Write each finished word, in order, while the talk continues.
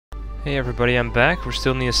Hey everybody, I'm back. We're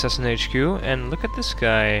still in the Assassin HQ, and look at this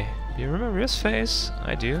guy. Do you remember his face?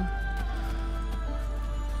 I do.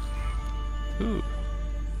 Ooh.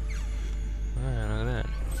 Wow, look at that.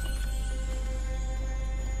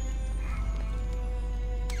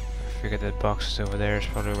 I figured that box is over there. It's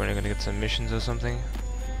probably where we're gonna get some missions or something.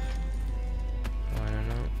 I don't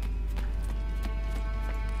know.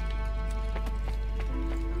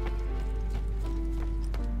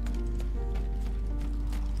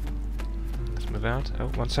 Let's move out. Oh,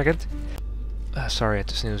 1 second. Sorry,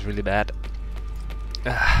 this news was really bad.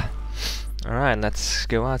 Alright, let's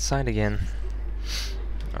go outside again.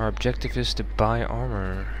 Our objective is to buy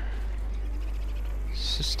armor.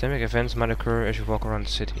 Systemic events might occur as you walk around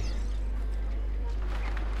the city.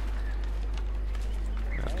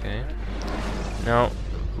 Okay. Now,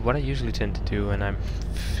 what I usually tend to do, and I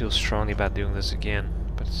feel strongly about doing this again,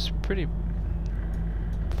 but it's pretty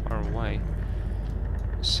far away.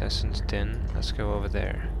 Assassin's Den. Let's go over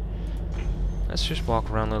there. Let's just walk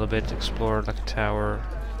around a little bit, explore like a tower.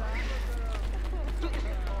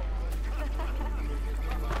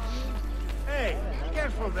 Hey,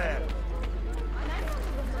 careful there.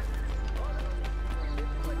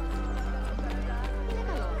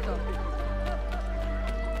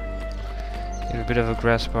 Get a bit of a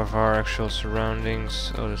grasp of our actual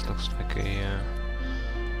surroundings. Oh, this looks like a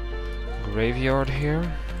graveyard here.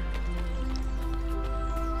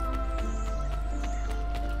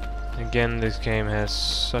 Again, this game has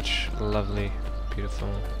such lovely, beautiful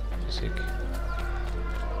music.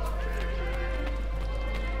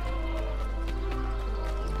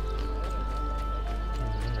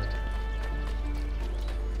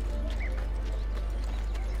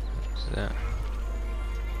 What's that?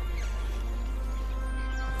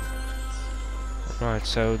 Right,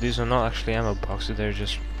 so these are not actually ammo boxes, they're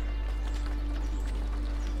just...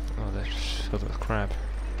 oh, they're just filled with crap.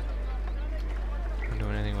 Can't do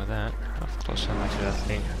anything with that. How close am I to that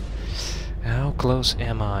thing? How close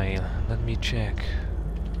am I? Let me check.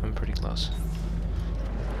 I'm pretty close.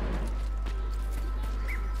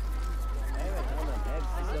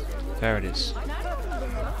 There it is.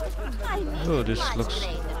 Oh, this looks...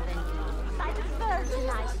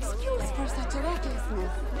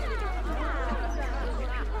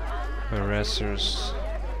 harassers.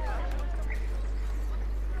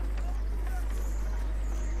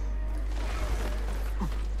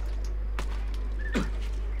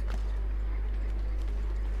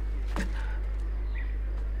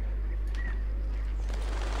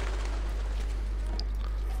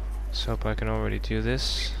 Let's hope I can already do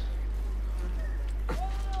this.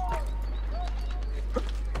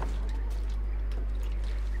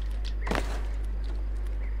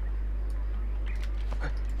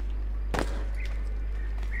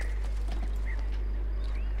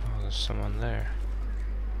 Someone there.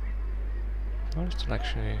 I'll just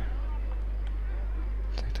actually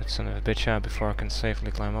take that son of a bitch out before I can safely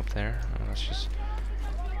climb up there. Let's just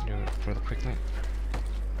do it really quickly.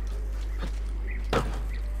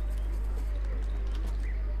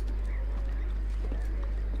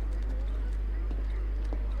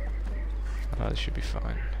 Oh, this should be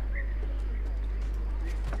fine.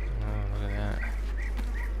 Oh, look at that.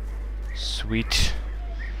 Sweet.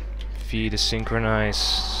 Feed is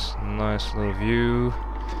synchronized. Nice little view.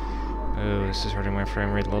 Oh, this is hurting my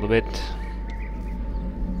frame rate a little bit.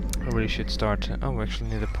 I really should start. Oh, we actually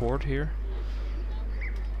need a port here.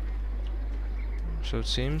 So it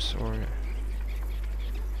seems, or...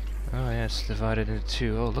 oh yeah, it's divided into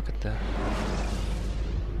two. Oh, look at the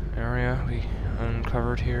area we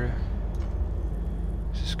uncovered here.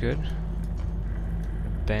 This is good.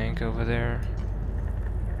 A bank over there.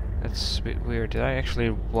 That's a bit weird. Did I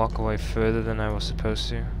actually walk away further than I was supposed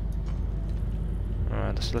to?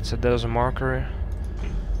 Alright, so let's set that as a marker.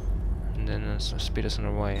 And then let's speed us on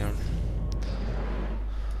our way.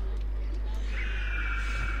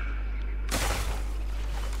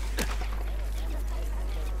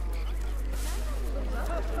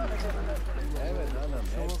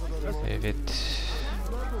 Save it.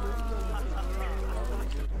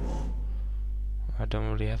 I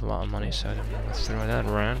don't really have a lot of money, so I don't know. Let's throw that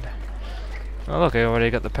around. Oh look, I already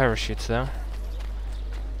got the parachutes though.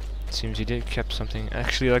 It seems you did kept something.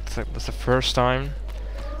 Actually, like that's the first time,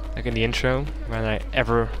 like in the intro, when I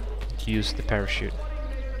ever used the parachute.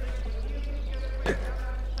 I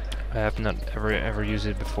have not ever used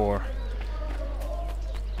it before.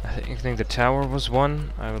 I think the tower was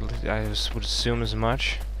one. I would assume as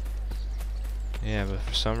much. Yeah, but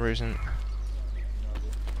for some reason.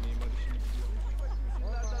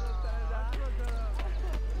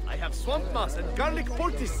 have swamp moss and garlic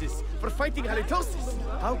poultices for fighting halitosis.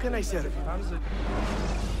 How can I serve you?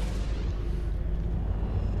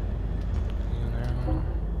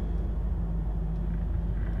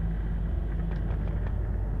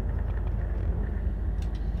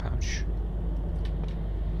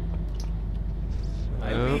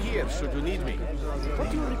 here should you need me.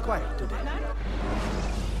 What do you require today?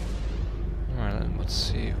 Alright, then let's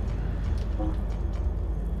see.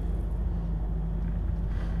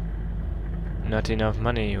 Not enough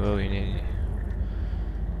money. Well, you need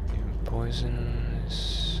even poison.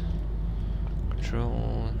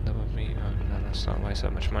 Control. That would be. Oh, no, let's not waste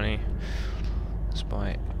that much money. Let's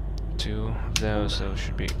buy 2 of those. Those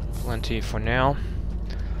should be plenty for now.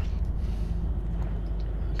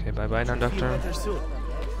 Okay, bye bye now, Doctor.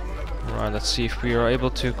 Alright, let's see if we are able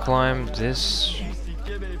to climb this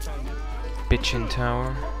bitchin'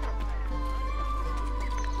 tower.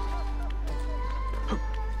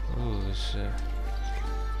 Ooh, this it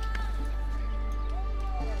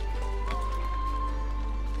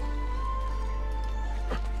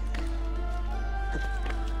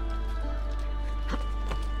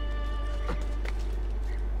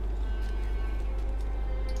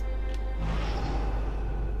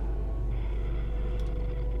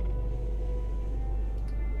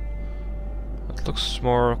looks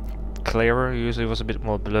more clearer. Usually it was a bit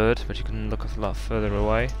more blurred, but you can look a lot further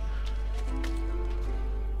away.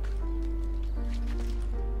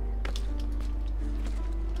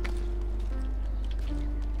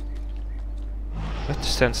 You have to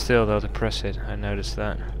stand still though to press it, I noticed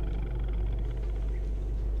that.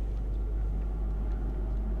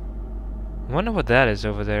 I wonder what that is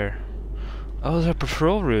over there. Oh, those are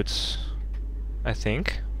patrol routes, I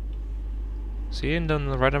think. See, and on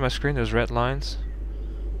the right of my screen, those red lines.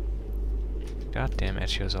 God damn,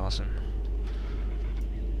 Ezio's awesome.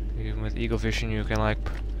 Even with Eagle Vision, you can like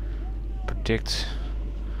predict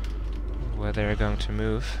where they're going to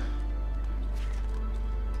move.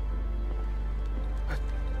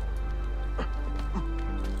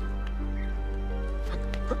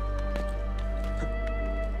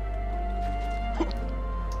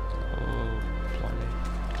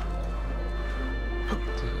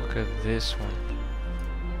 Look at this one.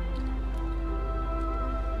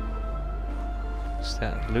 Is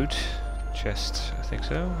that loot? Chest, I think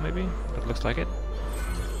so, maybe? That looks like it.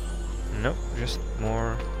 Nope, just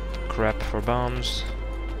more crap for bombs.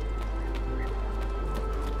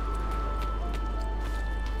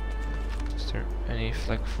 Is there any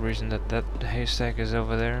reason that that haystack is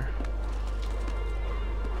over there?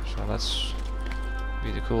 So let's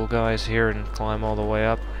be the cool guys here and climb all the way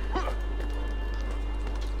up.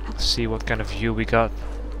 See what kind of view we got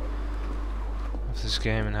of this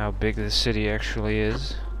game and how big the city actually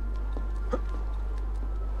is.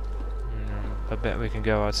 I bet we can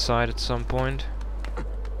go outside at some point.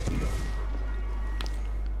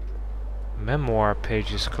 Memoir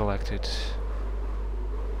pages collected.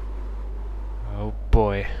 Oh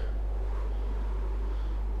boy.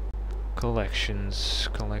 Collections,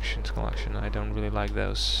 collection. I don't really like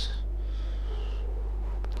those.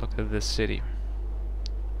 But look at this city.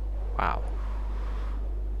 Wow.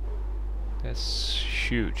 That's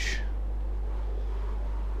huge.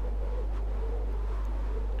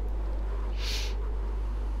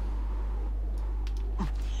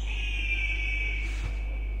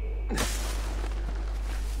 I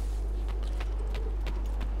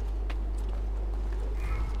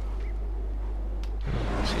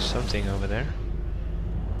see something over there.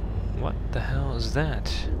 What the hell is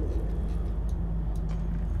that?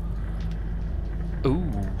 Ooh.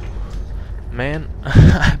 Man,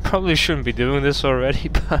 I probably shouldn't be doing this already,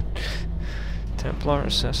 but Templar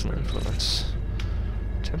Assassin Influence.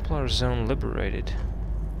 Templar Zone liberated.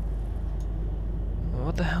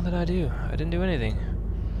 What the hell did I do? I didn't do anything.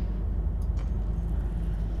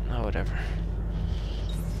 Oh, whatever.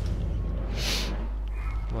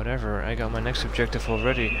 Whatever, I got my next objective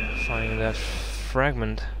already. Finding that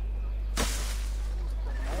fragment.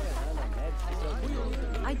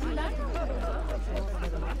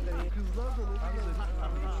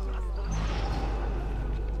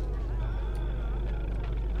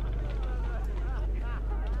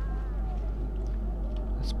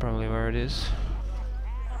 That's probably where it is.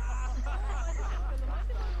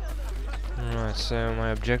 Alright, so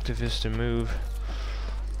my objective is to move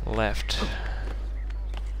left.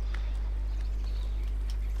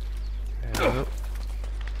 There we go.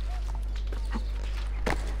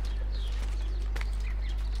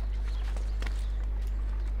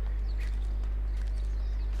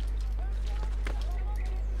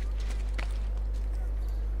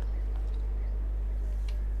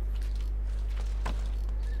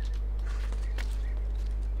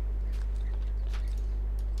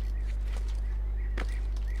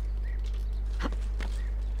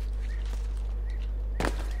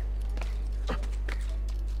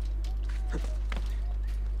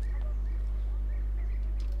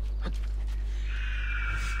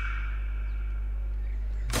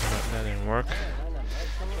 That didn't work.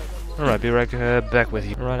 Alright, be right back with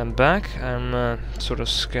you. Right, I'm back. I'm sort of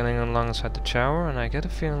scaling alongside the tower, and I get a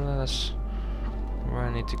feeling that that's where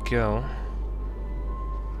I need to go.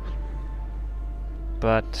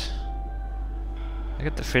 But I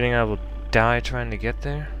get the feeling I will die trying to get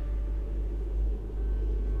there.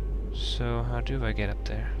 So how do I get up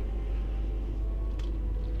there?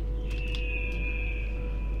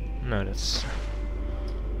 No, that's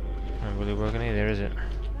not really working either, is it?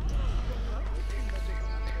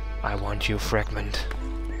 I want you, fragment.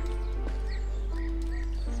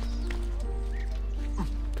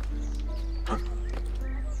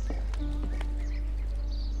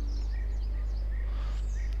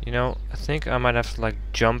 You know, I think I might have to like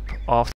jump off